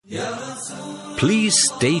Please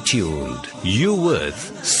stay tuned. You with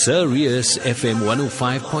Sirius FM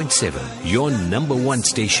 105.7, your number one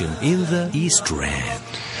station in the East Rand.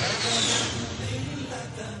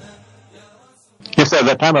 Yes, at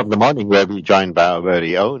the time of the morning, we'll be joined by our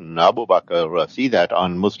very own Abu Bakr Seedat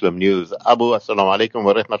on Muslim News. Abu, assalamu alaikum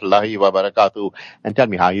wa rahmatullahi wa barakatuh. And tell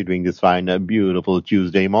me how you're doing this fine, beautiful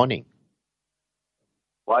Tuesday morning.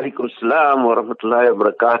 Wa alaikum assalam wa rahmatullahi wa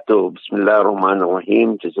barakatuh. Bismillah ar-Rahman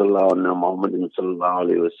ar-Rahim. Jazallahu anna Muhammadin sallallahu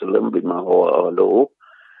alayhi wa sallam bima huwa ahluhu.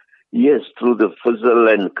 Yes, through the fazl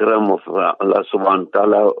and karam of Allah subhanahu wa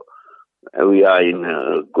ta'ala, we are in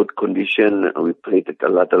good condition. We pray that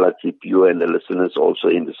Allah Ta'ala keep you and the listeners also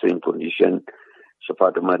in the same condition.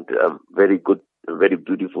 Shafat Ahmad, a very good, very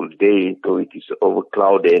beautiful day, though it is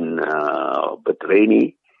overclouded and but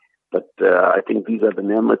rainy. But I think these are the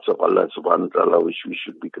ni'mats of Allah subhanahu wa ta'ala which we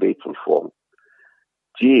should be grateful for.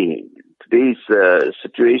 Today's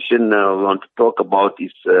situation I want to talk about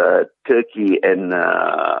is Turkey and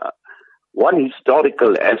one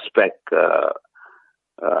historical aspect,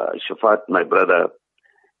 Shafat, my brother,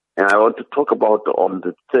 and I want to talk about on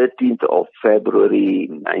the 13th of February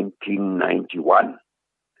 1991.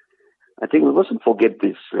 I think we mustn't forget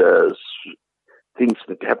these things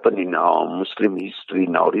that happened in our Muslim history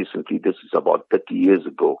now recently. This is about 30 years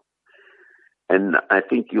ago. And I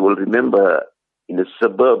think you will remember in a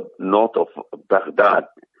suburb north of Baghdad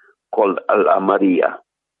called Al-Amariya.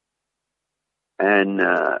 And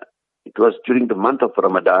it was during the month of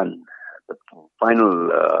Ramadan, the final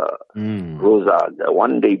Roza, the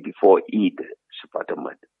one day before Eid, Shafat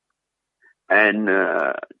Ahmad. And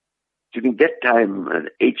during that time,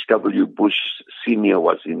 H.W. Bush Sr.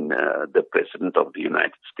 was the President of the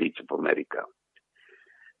United States of America.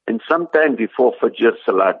 And sometime before Fajr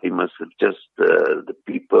Salat, he must have just the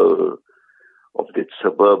people of that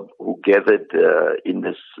suburb who gathered in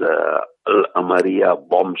this Al-Amariya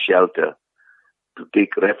bomb shelter to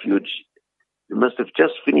take refuge. They must have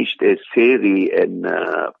just finished their sehri and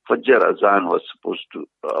Fajr Azan was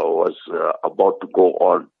about to go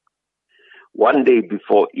on. One day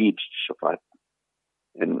before Eid, Shafat.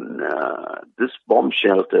 And this bomb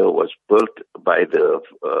shelter was built by the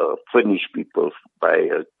Finnish people, by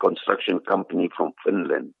a construction company from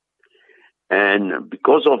Finland. And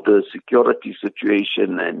because of the security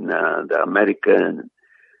situation and the American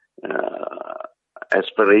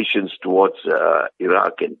aspirations towards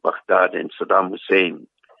Iraq and Baghdad and Saddam Hussein,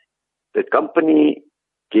 the company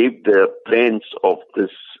gave the plans of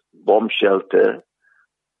this bomb shelter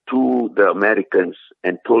to the Americans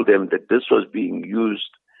and told them that this was being used,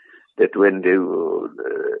 that when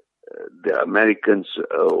the Americans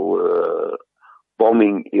were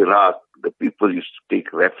bombing Iraq, the people used to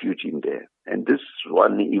take refuge in there. And this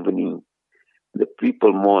one evening, the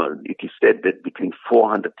people it is said that between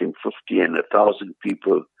 450 and 1,000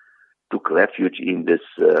 people took refuge in this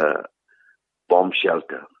bomb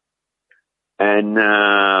shelter. And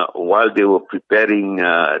while they were preparing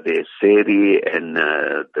their sehri and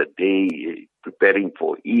the day preparing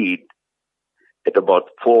for Eid, at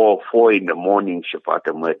about 4 in the morning, Shafat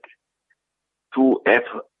Ahmad, 2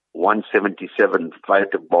 F-177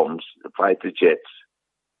 fighter jets,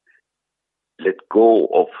 let go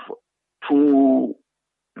of 2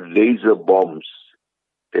 laser bombs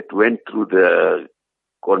that went through the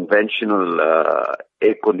conventional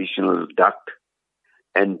air conditioner duct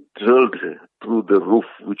and drilled through the roof,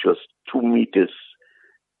 which was 2 meters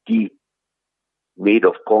deep, made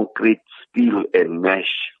of concrete, steel, and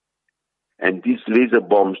mesh. And these laser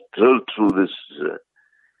bombs drilled through this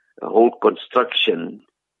whole construction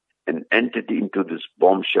and entered into this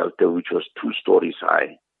bomb shelter, which was 2 stories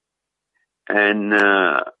high. And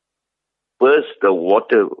burst the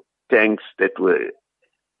water tanks that were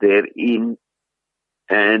therein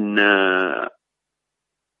and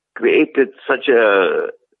created such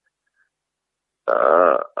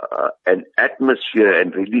an atmosphere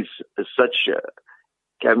and released such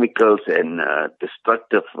chemicals and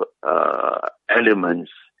destructive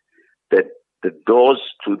elements that the doors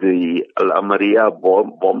to the Al-Amariya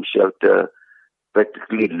bomb shelter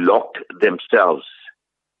practically locked themselves.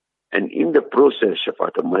 And in the process,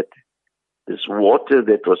 Shafat Ahmad, this water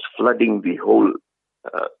that was flooding the whole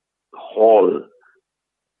hall,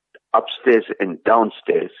 upstairs and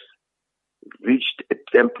downstairs, reached a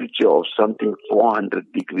temperature of something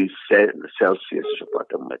 400 degrees Celsius,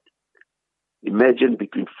 Shafat Ahmad. Imagine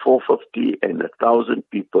between 450 and 1,000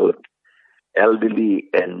 people, elderly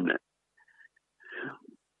and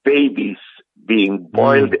babies, being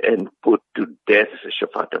boiled and put to death,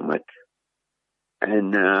 Shafat Ahmad.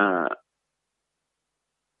 And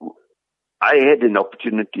I had an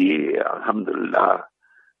opportunity, alhamdulillah,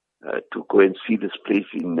 to go and see this place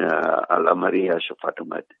in Al-Amaria,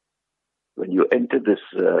 Shafatamat. When you enter this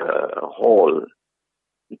hall,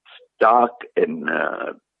 it's dark and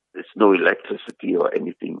there's no electricity or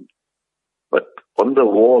anything. But on the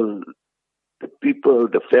wall, the people,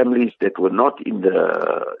 the families that were not in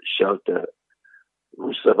the shelter,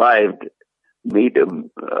 who survived,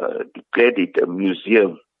 declared it a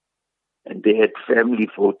museum. And they had family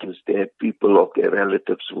photos. They had people of their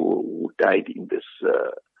relatives who died in this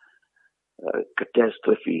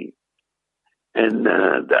catastrophe. And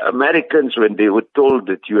the Americans, when they were told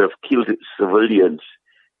that you have killed civilians,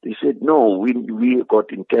 they said, no, we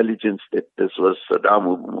got intelligence that this was Saddam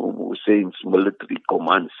Hussein's military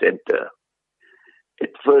command center. At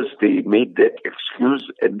first, they made that excuse,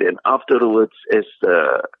 and then afterwards, as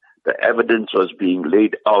the evidence was being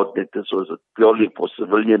laid out that this was purely for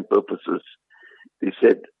civilian purposes, they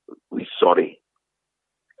said, we're sorry.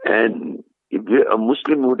 And if a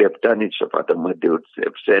Muslim would have done it, Shafat Ahmad, they would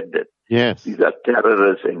have said that yes, these are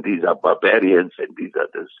terrorists and these are barbarians and these are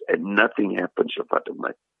this, and nothing happened, Shafat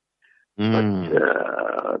Ahmad. But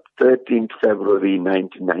 13th February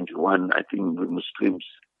 1991, I think the Muslims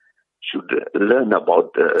should learn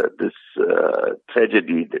about this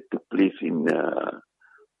tragedy that took place in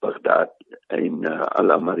Baghdad, in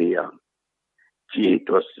Al-Amaria. It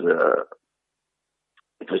was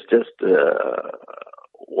just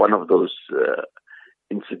one of those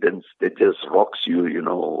incidents that just rocks you,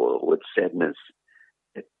 with sadness.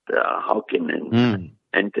 How can an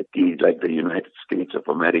entity like the United States of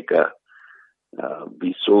America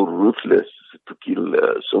be so ruthless to kill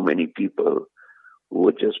so many people who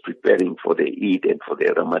were just preparing for their Eid and for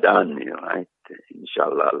their Ramadan, right?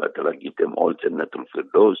 Inshallah, Allah Ta'ala give them all Jannatul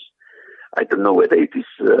Firdaus. I don't know whether it is,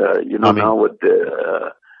 now with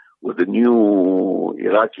the new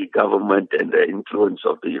Iraqi government and the influence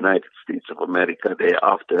of the United States of America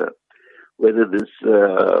thereafter, whether this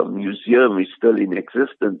museum is still in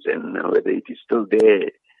existence and whether it is still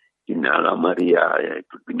there in Al-Amaria. It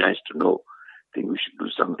would be nice to know. I think we should do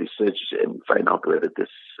some research and find out whether this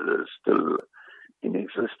is still in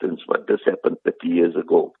existence, but this happened 30 years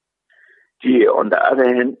ago. On the other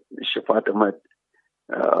hand, Shafat Ahmad,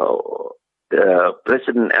 the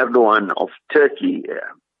President Erdogan of Turkey,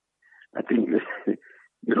 I think,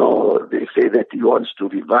 they say that he wants to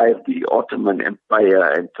revive the Ottoman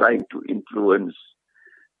Empire and trying to influence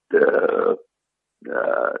the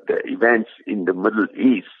events in the Middle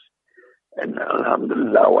East. And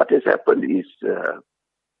Alhamdulillah, what has happened is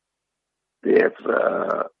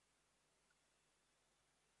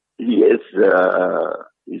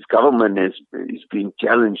his government is being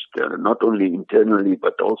challenged not only internally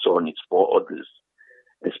but also on its borders,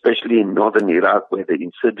 especially in northern Iraq, where the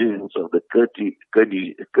insurgents of the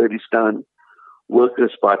Kurdistan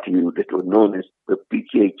Workers' Party, that were known as the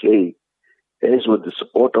PKK, as with the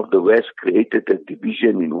support of the West, created a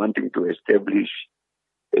division in wanting to establish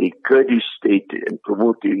a Kurdish state and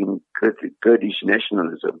promoting Kurdish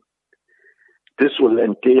nationalism. This will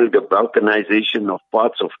entail the Balkanization of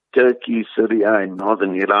parts of Turkey, Syria, and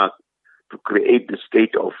northern Iraq to create the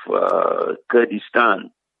state of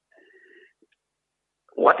Kurdistan.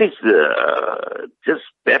 What is just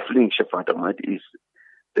baffling, Shafat Ahmad, is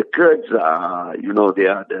the Kurds are, they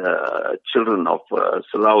are the children of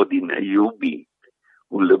Salahuddin Ayyubi,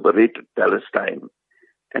 who liberated Palestine.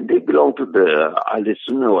 And they belong to the Ahl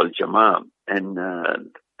Sunnah wal Jama'ah. And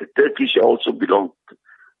the Turkish also belong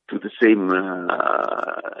to the same,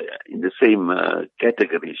 in the same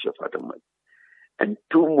category, Shafat Ahmad. And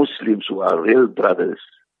two Muslims who are real brothers,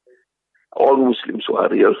 all Muslims who are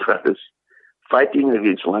real brothers, fighting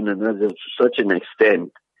against one another to such an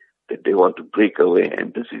extent that they want to break away.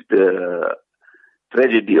 And this is the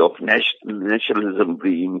tragedy of nationalism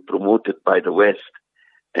being promoted by the West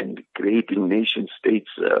and creating nation states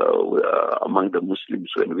among the Muslims.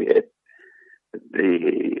 When we had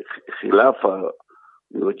the Khilafah,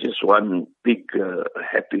 we were just one big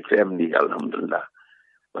happy family, alhamdulillah.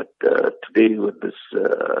 But today with this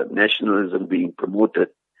nationalism being promoted,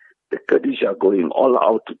 the Kurdish are going all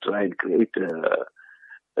out to try and create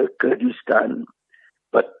a Kurdistan.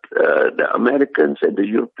 But the Americans and the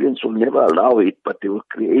Europeans will never allow it, but they will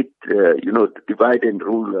create, the divide and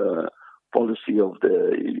rule policy of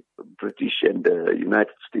the British and the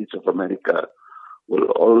United States of America will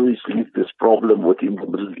always leave this problem within the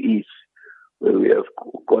Middle East, where we have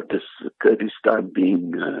got this Kurdistan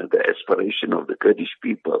being the aspiration of the Kurdish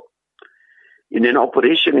people. In an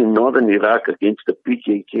operation in northern Iraq against the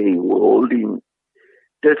PKK, who were holding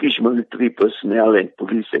Turkish military personnel and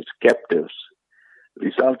police as captives,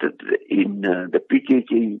 resulted in the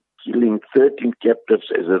PKK killing 13 captives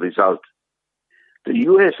as a result. The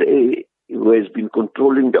USA, who has been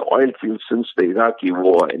controlling the oil fields since the Iraqi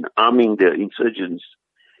war and arming the insurgents,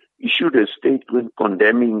 issued a statement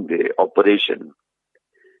condemning the operation.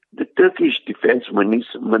 The Turkish Defense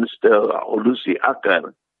Minister Hulusi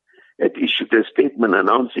Akar had issued a statement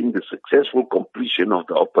announcing the successful completion of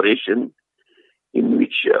the operation, in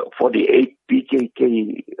which 48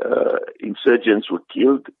 PKK insurgents were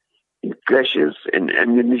killed in clashes, and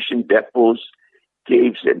ammunition depots,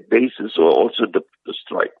 caves and bases were also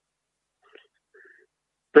destroyed.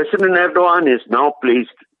 President Erdogan has now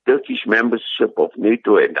placed Turkish membership of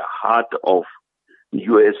NATO at the heart of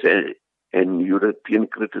US and European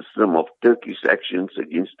criticism of Turkish actions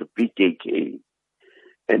against the PKK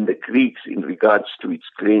and the Greeks in regards to its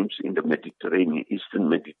claims in the Mediterranean, Eastern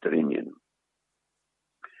Mediterranean.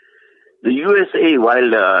 The USA,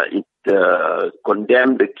 while it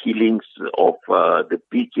condemned the killings of the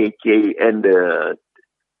PKK and the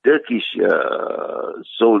Turkish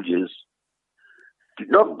soldiers, did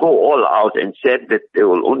not go all out and said that they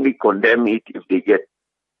will only condemn it if they get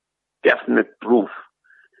definite proof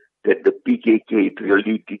that the PKK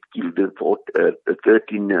really did kill the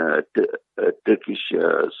 13 Turkish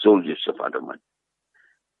soldiers of Ottoman.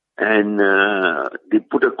 And they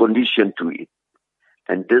put a condition to it.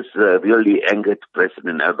 And this really angered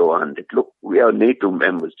President Erdogan that, look, we are NATO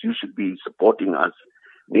members. You should be supporting us,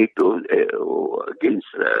 NATO, against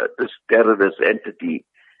this terrorist entity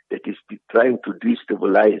that is trying to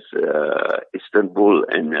destabilize Istanbul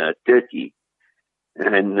and Turkey.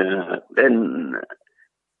 And then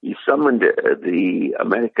he summoned the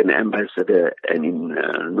American ambassador and in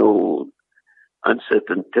no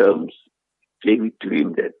uncertain terms gave it to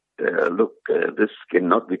him that, look, this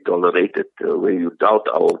cannot be tolerated where you doubt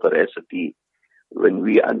our veracity when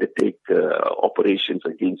we undertake operations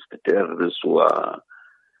against the terrorists who are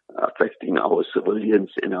affecting our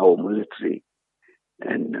civilians and our military.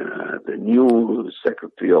 And the new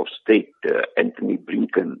Secretary of State, Anthony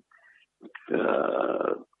Blinken,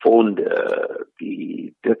 phoned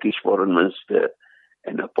the Turkish Foreign Minister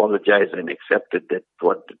and apologized and accepted that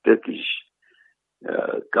what the Turkish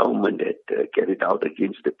government had carried out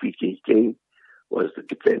against the PKK was the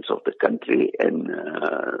defense of the country, and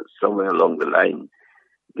somewhere along the line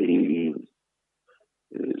they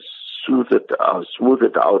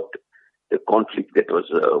smoothed out the conflict that was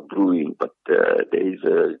brewing. But there is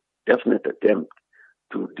a definite attempt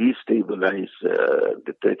to destabilize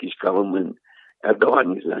the Turkish government.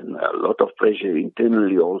 Erdogan is under a lot of pressure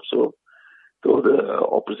internally also, though the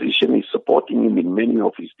opposition is supporting him in many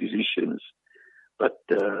of his decisions. But,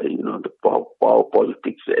 the power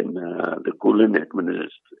politics and the Gulen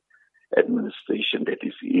administration that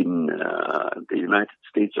is in the United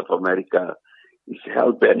States of America is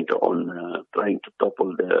hell-bent on trying to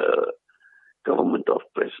topple the government of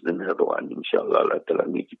President Erdogan. Inshallah, Allah Ta'ala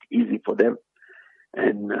make it easy for them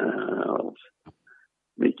and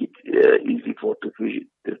make it easy for the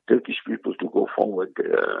Turkish people to go forward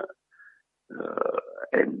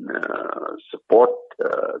and support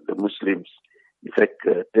the Muslims. In fact,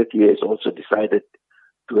 Turkey has also decided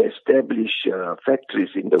to establish factories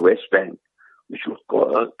in the West Bank, which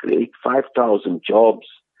will create 5,000 jobs,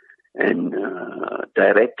 and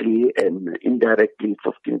directly and indirectly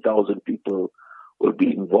 15,000 people will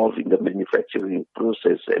be involved in the manufacturing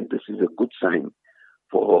process. And this is a good sign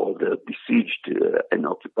for the besieged and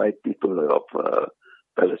occupied people of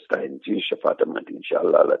Palestine.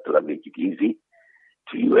 Inshallah, Allah Ta'ala make it easy.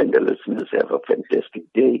 To you and the listeners, have a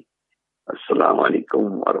fantastic day. Assalamu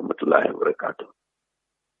alaikum wa rahmatullahi wa barakatuh.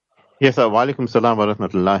 Yes, sir. Wa alaikum salam wa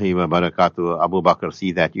rahmatullahi wa barakatuh. Abu Bakr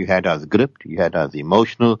Seedat, you had us gripped, you had us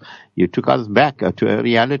emotional, you took us back to a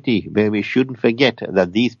reality where we shouldn't forget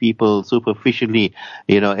that these people superficially,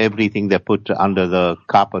 everything they put under the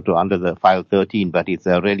carpet or under the file 13, but it's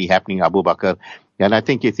really happening, Abu Bakr. And I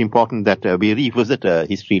think it's important that we revisit a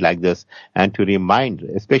history like this and to remind,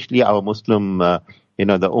 especially our Muslim, the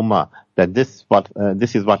Ummah, that this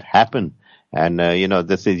is what happened. And,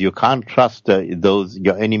 this is, you can't trust those,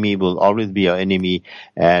 your enemy will always be your enemy.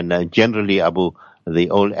 And generally, Abu, the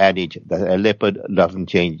old adage, that a leopard doesn't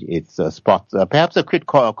change its spots. Perhaps a quick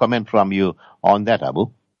comment from you on that,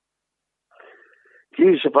 Abu.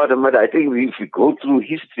 Shabat Ahmad, I think if you go through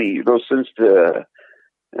history, since the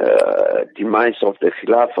demise of the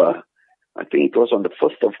Khilafah, I think it was on the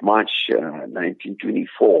 1st of March,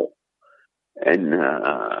 1924. And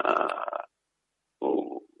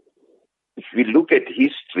if we look at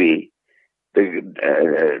history, the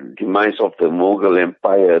demise of the Mughal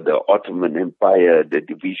Empire, the Ottoman Empire, the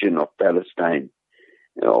division of Palestine,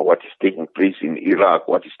 what is taking place in Iraq,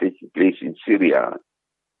 what is taking place in Syria,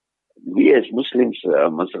 we as Muslims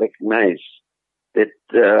must recognize that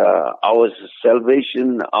our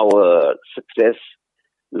salvation, our success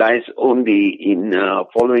lies only in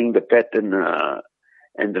following the pattern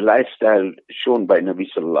and the lifestyle shown by Nabi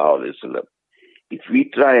Sallallahu Alaihi Wasallam. If we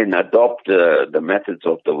try and adopt the methods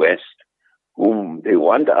of the West, whom they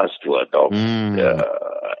want us to adopt, and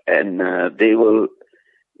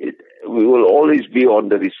we will always be on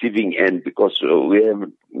the receiving end, because we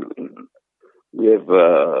have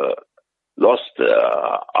lost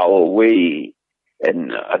our way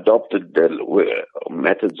and adopted the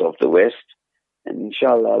methods of the West. And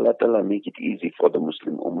inshallah, Allah Ta'ala make it easy for the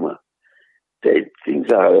Muslim Ummah.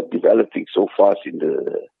 Things are developing so fast in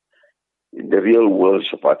the real world,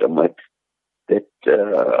 Shafat Ahmad, that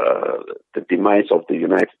the demise of the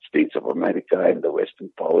United States of America and the Western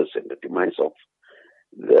powers, and the demise of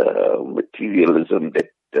the materialism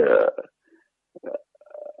that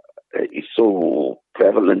is so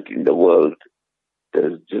prevalent in the world.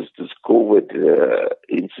 Just this COVID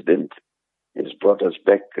incident has brought us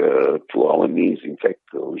back to our knees. In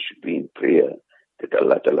fact, we should be in prayer that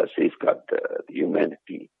Allah Ta'ala safeguard the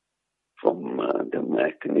humanity from the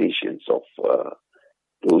machinations of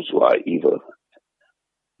those who are evil.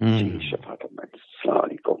 Assalamu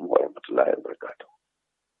alaikum wa rahmatullahi wa barakatuh.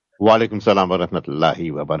 Wa alaikum salam wa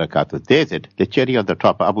rahmatullahi wa barakatuh. There's it, the cherry on the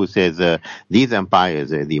top. Abu says, these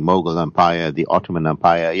empires, the Mughal Empire, the Ottoman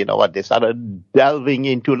Empire, you know what, they started delving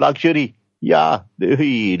into luxury. Yeah,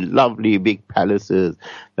 the lovely big palaces,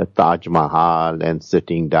 the Taj Mahal, and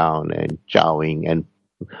sitting down and chowing and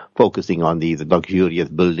focusing on these luxurious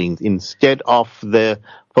buildings instead of the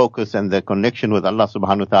focus and the connection with Allah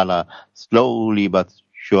subhanahu wa ta'ala. Slowly but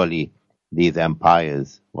surely, these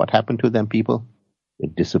empires, what happened to them, people?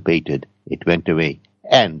 It dissipated, it went away,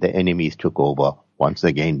 and the enemies took over once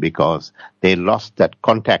again because they lost that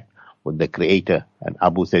contact with the Creator. And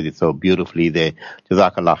Abu says it so beautifully there.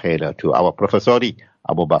 Jazakallah khair to our Professori,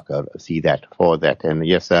 Abu Bakr Seedat, for that. And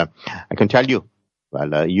yes, I can tell you,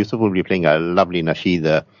 well, Yusuf will be playing a lovely nasheed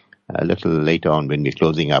a little later on when we're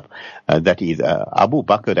closing up. That is, Abu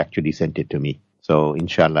Bakr actually sent it to me. So,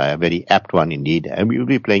 inshallah, a very apt one indeed. And we will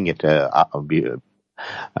be playing it when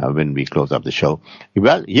we close up the show.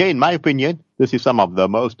 Well, yeah, in my opinion, this is some of the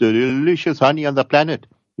most delicious honey on the planet.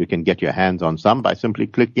 You can get your hands on some by simply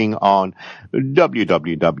clicking on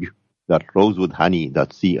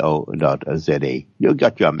www.rosewoodhoney.co.za. You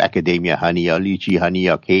got your macadamia honey, your lychee honey,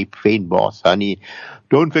 your Cape Faint Boss honey.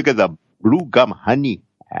 Don't forget the blue gum honey,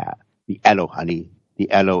 the aloe honey, the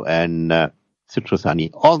aloe and citrus honey.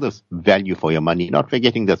 All this value for your money. Not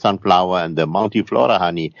forgetting the sunflower and the multiflora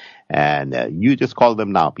honey. And you just call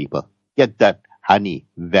them now, people. Get that honey,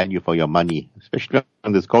 value for your money, especially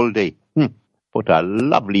on this cold day. Put a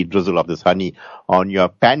lovely drizzle of this honey on your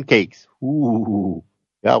pancakes. Ooh.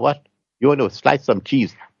 Yeah, what? You want to slice some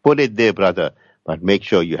cheese? Put it there, brother. But make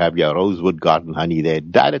sure you have your Rosewood Garden honey there,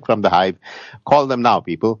 direct from the hive. Call them now,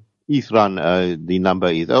 people. Isran, the number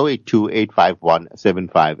is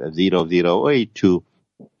 082-851-7500,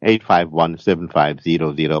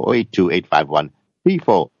 082-851-7500,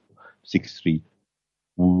 082-851-3463.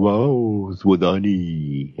 Rosewood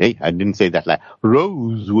honey. Hey, I didn't say that like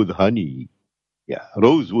Rosewood honey. Yeah,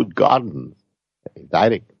 Rosewood Garden,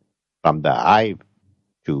 direct from the hive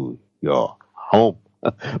to your home,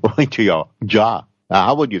 or into your jar.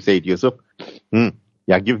 How would you say it, Yusuf?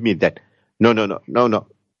 Yeah, give me that. No.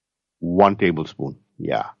 1 tablespoon.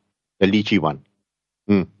 Yeah, the lychee one.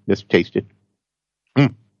 Let's taste it.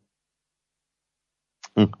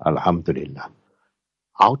 Alhamdulillah.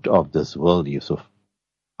 Out of this world, Yusuf.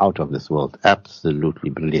 Out of this world. Absolutely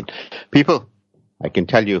brilliant. People, I can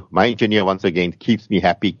tell you, my engineer once again keeps me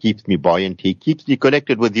happy, keeps me buoyant. He keeps me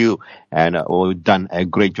connected with you. And done a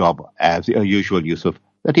great job as usual, Yusuf.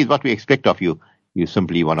 That is what we expect of you. You're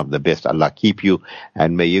simply one of the best. Allah keep you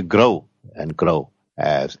and may you grow and grow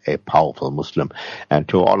as a powerful Muslim. And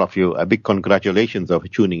to all of you, a big congratulations of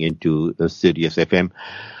tuning into Sirius FM.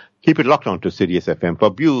 Keep it locked on to Sirius FM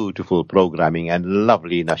for beautiful programming and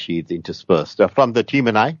lovely nasheeds interspersed. From the team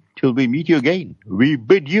and I, till we meet you again, we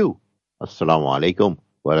bid you Assalamu alaikum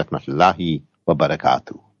wa rahmatullahi wa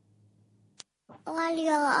barakatuh. All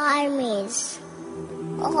your armies,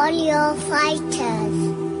 all your fighters,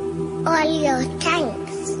 all your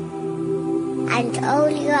tanks, and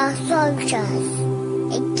all your soldiers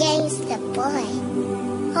against the boy,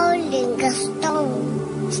 holding a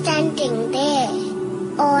stone, standing there,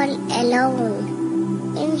 all alone.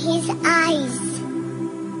 In his eyes,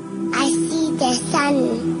 I see the sun.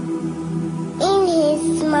 In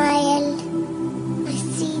his smile, I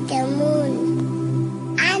see the moon.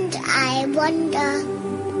 And I wonder,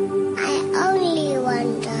 I only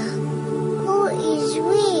wonder, who is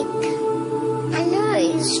weak and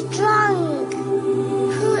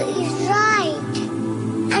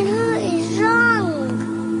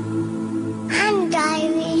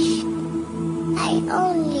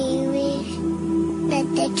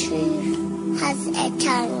truth has a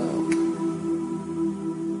tongue.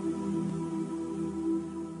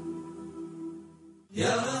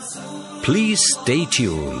 Please stay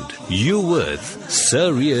tuned. You're with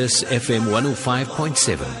Sirius FM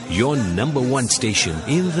 105.7, your number one station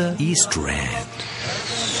in the East Rand.